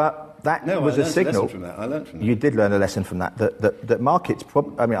 But that was a signal. I learned from that. You did learn a lesson from that. That markets.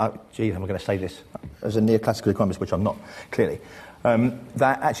 I'm going to say this as a neoclassical economist, which I'm not clearly.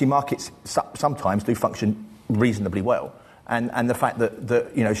 That actually markets sometimes do function reasonably well, and the fact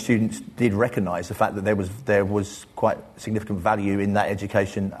that students did recognise the fact that there was quite significant value in that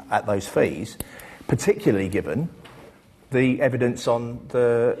education at those fees, particularly given the evidence on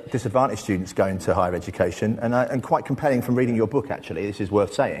the disadvantaged students going to higher education, and quite compelling from reading your book. Actually, this is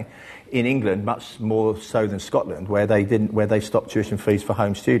worth saying. In England, much more so than Scotland, where they stopped tuition fees for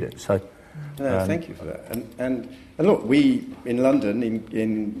home students. So, thank you for that. And look, we in London,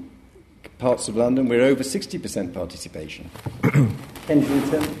 in parts of London, we're over 60% participation.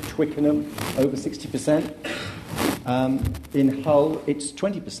 Kensington, Twickenham, over 60%. In Hull, it's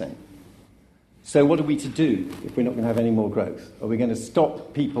 20%. So what are we to do if we're not going to have any more growth? Are we going to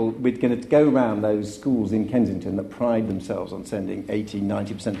stop people? We're going to go around those schools in Kensington that pride themselves on sending 80,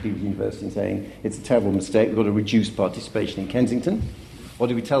 90% of people to university and saying it's a terrible mistake, we've got to reduce participation in Kensington? Or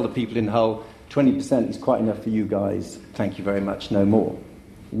do we tell the people in Hull, 20% is quite enough for you guys, thank you very much, no more?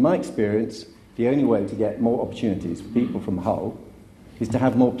 In my experience, the only way to get more opportunities for people from Hull is to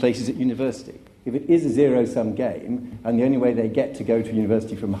have more places at university. If it is a zero-sum game, and the only way they get to go to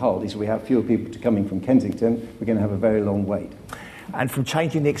university from Hull is we have fewer people coming from Kensington, we're going to have a very long wait. And from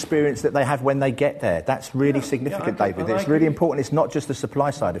changing the experience that they have when they get there. That's really significant, David. It's really important. It's not just the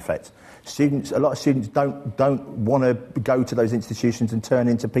supply side effect. A lot of students don't want to go to those institutions and turn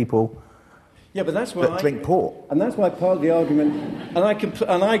into people that drink port. And that's why part of the argument, and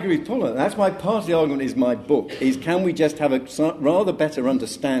I agree with Paul, that's why part of the argument is my book, is can we just have a rather better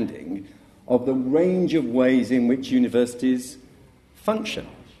understanding of the range of ways in which universities function.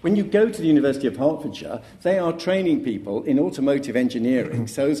 When you go to the University of Hertfordshire, they are training people in automotive engineering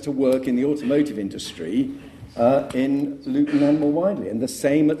so as to work in the automotive industry in Luton and more widely, and the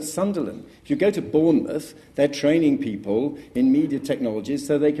same at Sunderland. If you go to Bournemouth, they're training people in media technologies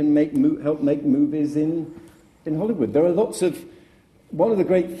so they can help make movies in Hollywood. There are lots of... One of the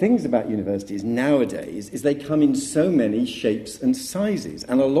great things about universities nowadays is they come in so many shapes and sizes,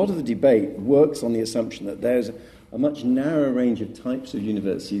 and a lot of the debate works on the assumption that there's a much narrower range of types of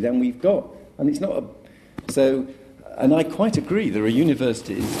university than we've got. And it's not and I quite agree, there are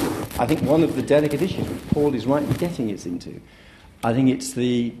universities, I think one of the delicate issues which Paul is rightly getting us into, I think it's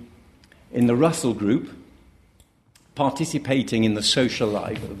in the Russell Group, participating in the social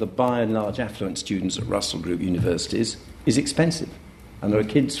life of the by and large affluent students at Russell Group universities is expensive. And there are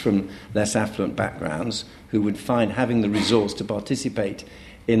kids from less affluent backgrounds who would find having the resource to participate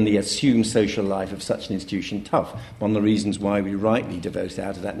in the assumed social life of such an institution tough. One of the reasons why we rightly devote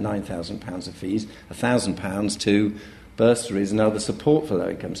out of that £9,000 of fees, £1,000 to bursaries and other support for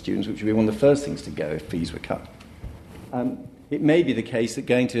low-income students, which would be one of the first things to go if fees were cut. It may be the case that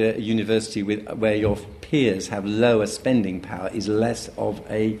going to a university where your peers have lower spending power is less of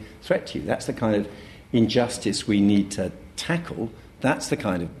a threat to you. That's the kind of injustice we need to tackle. That's the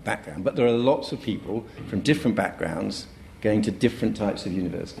kind of background. But there are lots of people from different backgrounds going to different types of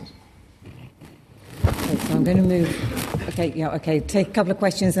universities. Okay, so I'm going to move... take a couple of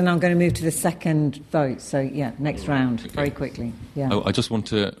questions and I'm going to move to the second vote. So, next round, very quickly. Yeah. Oh, I just want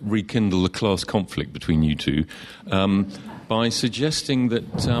to rekindle the class conflict between you two by suggesting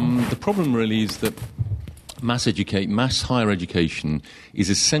that the problem really is that mass higher education is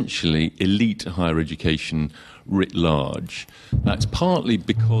essentially elite higher education writ large. That's partly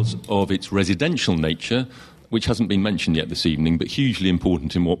because of its residential nature, which hasn't been mentioned yet this evening, but hugely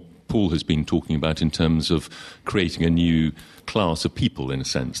important in what Paul has been talking about in terms of creating a new class of people, in a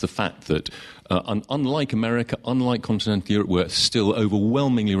sense. The fact that, unlike America, unlike continental Europe, we're still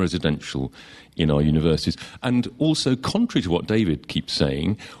overwhelmingly residential in our universities. And also, contrary to what David keeps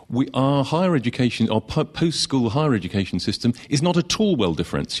saying, our higher education, our post-school higher education system is not at all well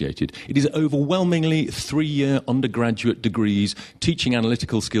differentiated. It is overwhelmingly 3-year undergraduate degrees, teaching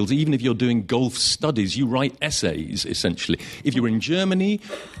analytical skills. Even if you're doing golf studies, you write essays, essentially. If you're in Germany,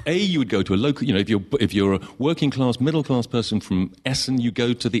 you would go to a local, if you're a working class, middle class person from Essen, you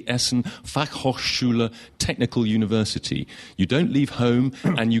go to the Essen Fachhochschule Technical University. You don't leave home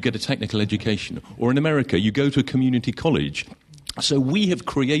and you get a technical education. Or in America, you go to a community college. So we have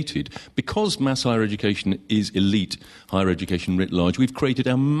created, because mass higher education is elite higher education writ large, we've created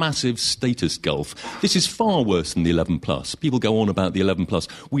a massive status gulf. This is far worse than the 11+. People go on about the 11+.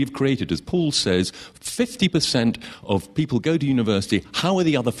 We have created, as Paul says, 50% of people go to university. How are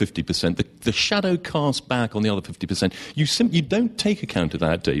the other 50%? The shadow cast back on the other 50%. You don't take account of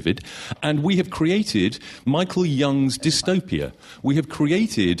that, David. And we have created Michael Young's dystopia. We have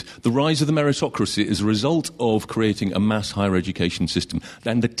created the rise of the meritocracy as a result of creating a mass higher education system,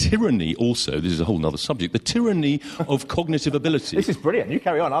 and the tyranny also, this is a whole other subject, the tyranny of cognitive ability. This is brilliant. You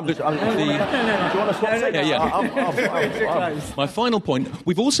carry on. Do you want to swap? My final point,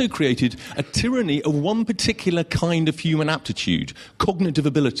 we've also created a tyranny of one particular kind of human aptitude, cognitive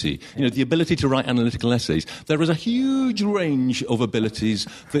ability, the ability to write analytical essays. There is a huge range of abilities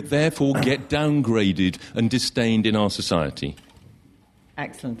that therefore get downgraded and disdained in our society.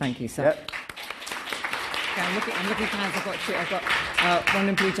 Excellent, thank you, sir. Yep. Okay, I'm looking for hands. I've got one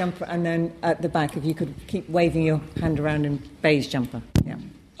in blue jumper and then at the back, if you could keep waving your hand around in beige jumper. Yeah.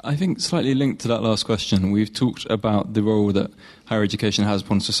 I think slightly linked to that last question, we've talked about the role that higher education has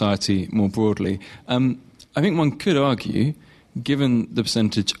upon society more broadly. I think one could argue, given the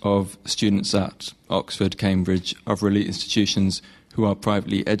percentage of students at Oxford, Cambridge, other elite institutions who are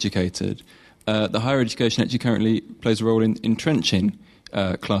privately educated, the higher education actually currently plays a role in entrenching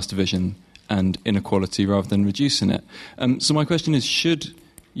class division and inequality rather than reducing it. So my question is, should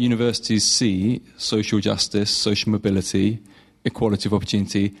universities see social justice, social mobility, equality of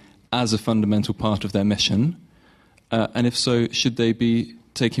opportunity as a fundamental part of their mission? And if so, should they be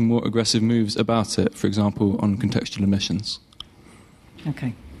taking more aggressive moves about it, for example, on contextual admissions?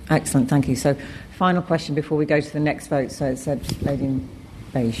 Okay, excellent, thank you. So final question before we go to the next vote. So it's lady in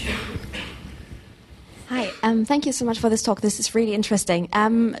beige. Hi, thank you so much for this talk. This is really interesting.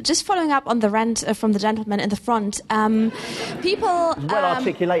 Just following up on the rant from the gentleman in the front, people...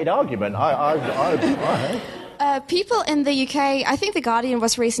 Well-articulated argument. I heard. People in the UK, I think The Guardian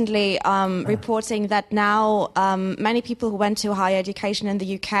was recently reporting that now many people who went to higher education in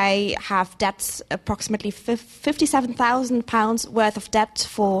the UK have debts, approximately £57,000 worth of debt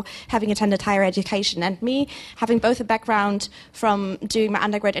for having attended higher education. And me, having both a background from doing my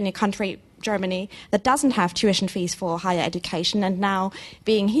undergrad in a country Germany that doesn't have tuition fees for higher education. And now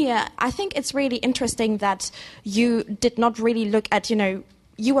being here, I think it's really interesting that you did not really look at,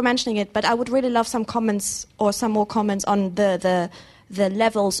 you were mentioning it, but I would really love some comments or some more comments on the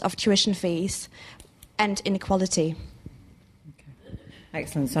levels of tuition fees and inequality.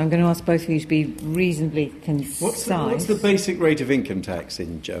 Excellent. So I'm going to ask both of you to be reasonably concise. What's the basic rate of income tax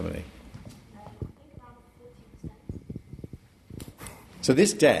in Germany? So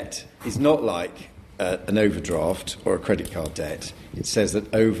this debt is not like an overdraft or a credit card debt. It says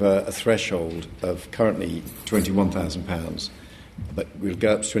that over a threshold of currently £21,000, but we'll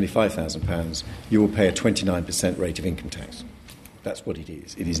go up to £25,000, you will pay a 29% rate of income tax. That's what it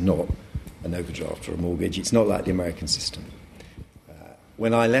is. It is not an overdraft or a mortgage. It's not like the American system.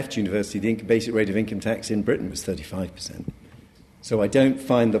 When I left university, the basic rate of income tax in Britain was 35%. So I don't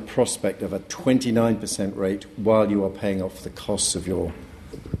find the prospect of a 29% rate while you are paying off the costs of your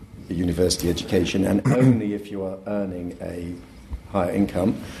university education, and only if you are earning a higher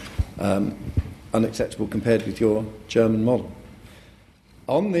income, unacceptable compared with your German model.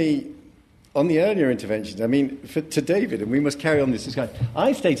 On the earlier interventions, to David, and we must carry on this discussion,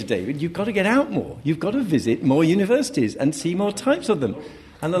 I say to David, you've got to get out more. You've got to visit more universities and see more types of them.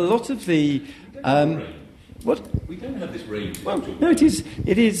 And a lot of the... what? We don't have this range. Well, no, it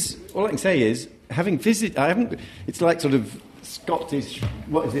is... All I can say is, having visited... It's like sort of Scottish...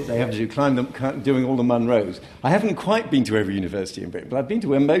 What is it they have to do? Doing all the Munros. I haven't quite been to every university in Britain, but I've been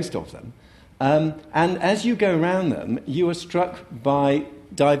to most of them. And as you go around them, you are struck by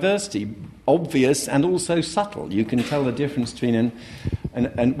diversity, obvious and also subtle. You can tell the difference between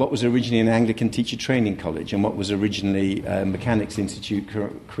what was originally an Anglican teacher training college and what was originally a mechanics institute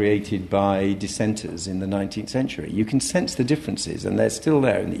created by dissenters in the 19th century. You can sense the differences, and they're still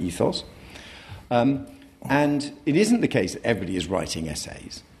there in the ethos. And it isn't the case that everybody is writing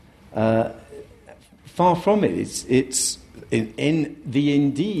essays. Far from it. It's in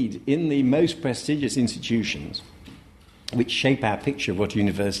the most prestigious institutions which shape our picture of what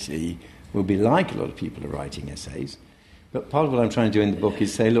university will be like. A lot of people are writing essays. But part of what I'm trying to do in the book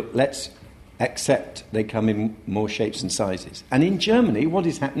is say, look, let's accept they come in more shapes and sizes. And in Germany, what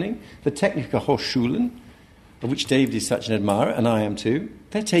is happening? The Technische Hochschulen, of which David is such an admirer, and I am too,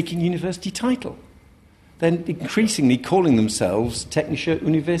 they're taking university title. They're increasingly calling themselves Technische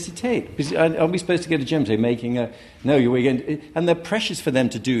Universität. Because are we supposed to go to Germany making a... No, you're going to... And the pressures for them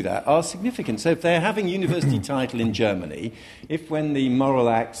to do that are significant. So if they're having university title in Germany, if when the Morrill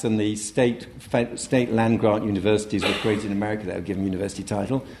Acts and the state land grant universities were created in America, they were given university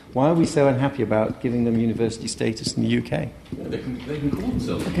title, why are we so unhappy about giving them university status in the UK? Yeah, they can call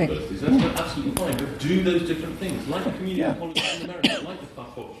themselves universities. That's absolutely fine. But do those different things. Like the community colleges in America, like the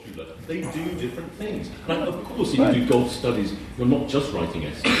Fachhochschule. They do different things. And of course, if you do golf studies, you're not just writing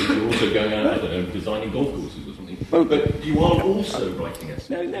essays, you're also going out, designing golf courses or something. But you are also writing essays.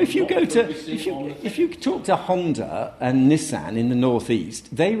 No, if you go to... If you talk to Honda and Nissan in the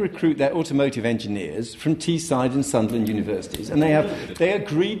northeast, they recruit their automotive engineers from Teesside and Sunderland universities, and they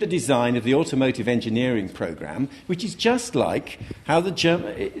agreed the design of the automotive engineering program, which is just like how the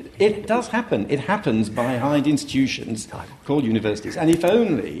German... It does happen. It happens behind institutions called universities. And if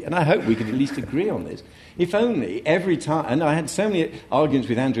only, and I hope we could at least agree on this, if only every time... And I had so many arguments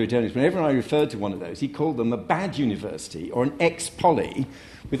with Andrew Adonis, whenever I referred to one of those, he called them a bad university or an ex-poly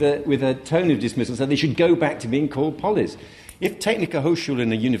with a tone of dismissal, so they should go back to being called polys. If Technische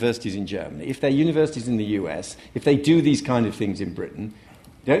Hochschulen are universities in Germany, if they're universities in the US, if they do these kind of things in Britain,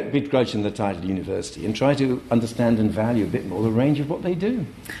 don't begrudge them the title university and try to understand and value a bit more the range of what they do.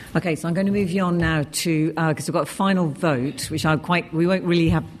 OK, so I'm going to move you on now to... because we've got a final vote, which we won't really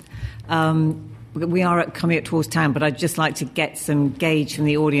have... we are coming up towards town, but I'd just like to get some gauge from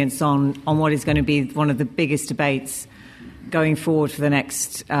the audience on what is going to be one of the biggest debates going forward for the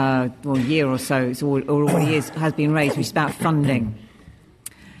next year or so. It's already has been raised, which is about funding.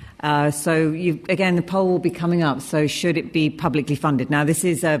 Again, the poll will be coming up, so should it be publicly funded? Now, this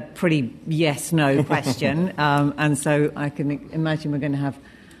is a pretty yes-no question, and so I can imagine we're going to have...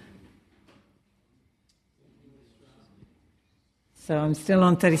 So I'm still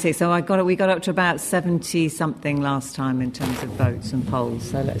on 36. So we got up to about 70-something last time in terms of votes and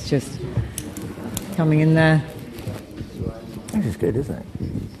polls. So let's just... Coming in there. This is good, isn't it?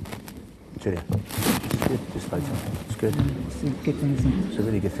 Julia, it's good, just voting. It's good. It's a good thing, isn't it? It's a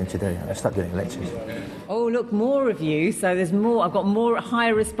really good thing to do. I start doing lectures. Oh, look, more of you. So there's more. I've got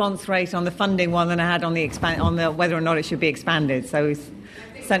higher response rate on the funding one than I had on the whether or not it should be expanded. So we've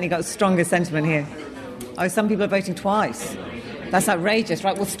certainly got stronger sentiment here. Oh, some people are voting twice. That's outrageous.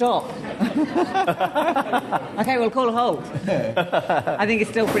 Right, we'll stop. OK, we'll call a halt. I think it's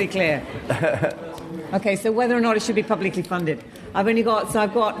still pretty clear. OK, so whether or not it should be publicly funded.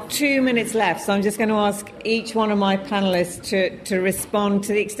 I've got 2 minutes left, so I'm just going to ask each one of my panellists to respond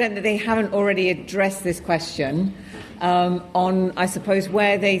to the extent that they haven't already addressed this question on, I suppose,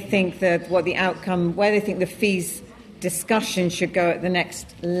 where they think where they think the fees discussion should go at the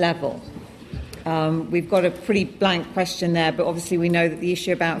next level. We've got a pretty blank question there, but obviously we know that the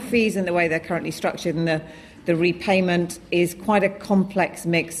issue about fees and the way they're currently structured and the repayment is quite a complex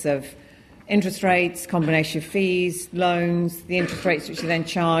mix of interest rates, combination of fees, loans, the interest rates which are then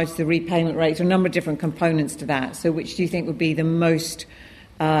charged, the repayment rates, a number of different components to that. So which do you think would be the most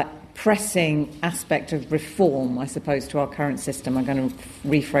pressing aspect of reform, I suppose, to our current system? I'm going to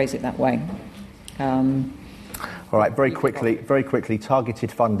rephrase it that way. All right, very quickly,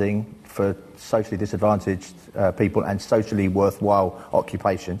 targeted funding for socially disadvantaged people and socially worthwhile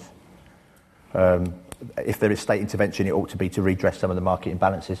occupations. If there is state intervention, it ought to be to redress some of the market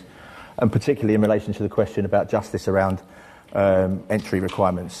imbalances, and particularly in relation to the question about justice around entry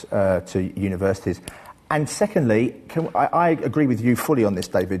requirements to universities. And secondly, I agree with you fully on this,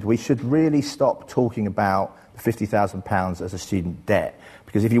 David. We should really stop talking about £50,000 as a student debt,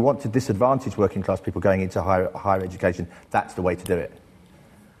 because if you want to disadvantage working class people going into higher education, that's the way to do it.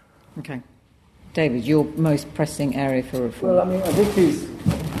 OK. David, your most pressing area for reform? Well, I mean, this is...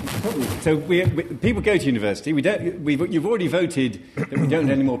 So people go to university. You've already voted that we don't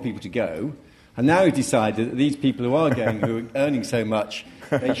want any more people to go. And now we've decided that these people who are going, who are earning so much,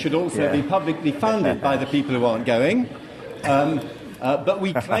 they should also be publicly funded by the people who aren't going. But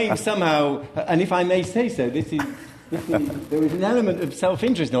we claim somehow, and if I may say so, there is an element of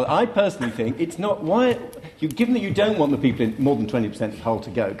self-interest. Now, I personally think it's not why... given that you don't want the people in more than 20% of the whole to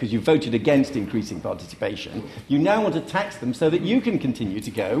go, because you voted against increasing participation, you now want to tax them so that you can continue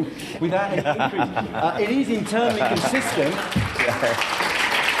to go without any increase. It is internally consistent.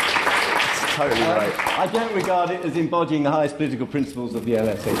 Totally right. I don't regard it as embodying the highest political principles of the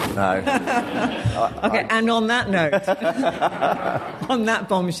LSE. No. OK, and on that note, on that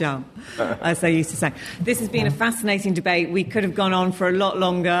bombshell, as they used to say, this has been a fascinating debate. We could have gone on for a lot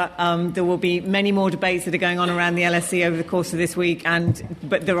longer. There will be many more debates that are going on around the LSE over the course of this week,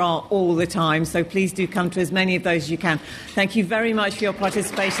 but there are all the time. So please do come to as many of those as you can. Thank you very much for your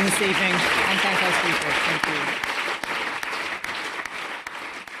participation this evening, and thank our speakers. Thank you.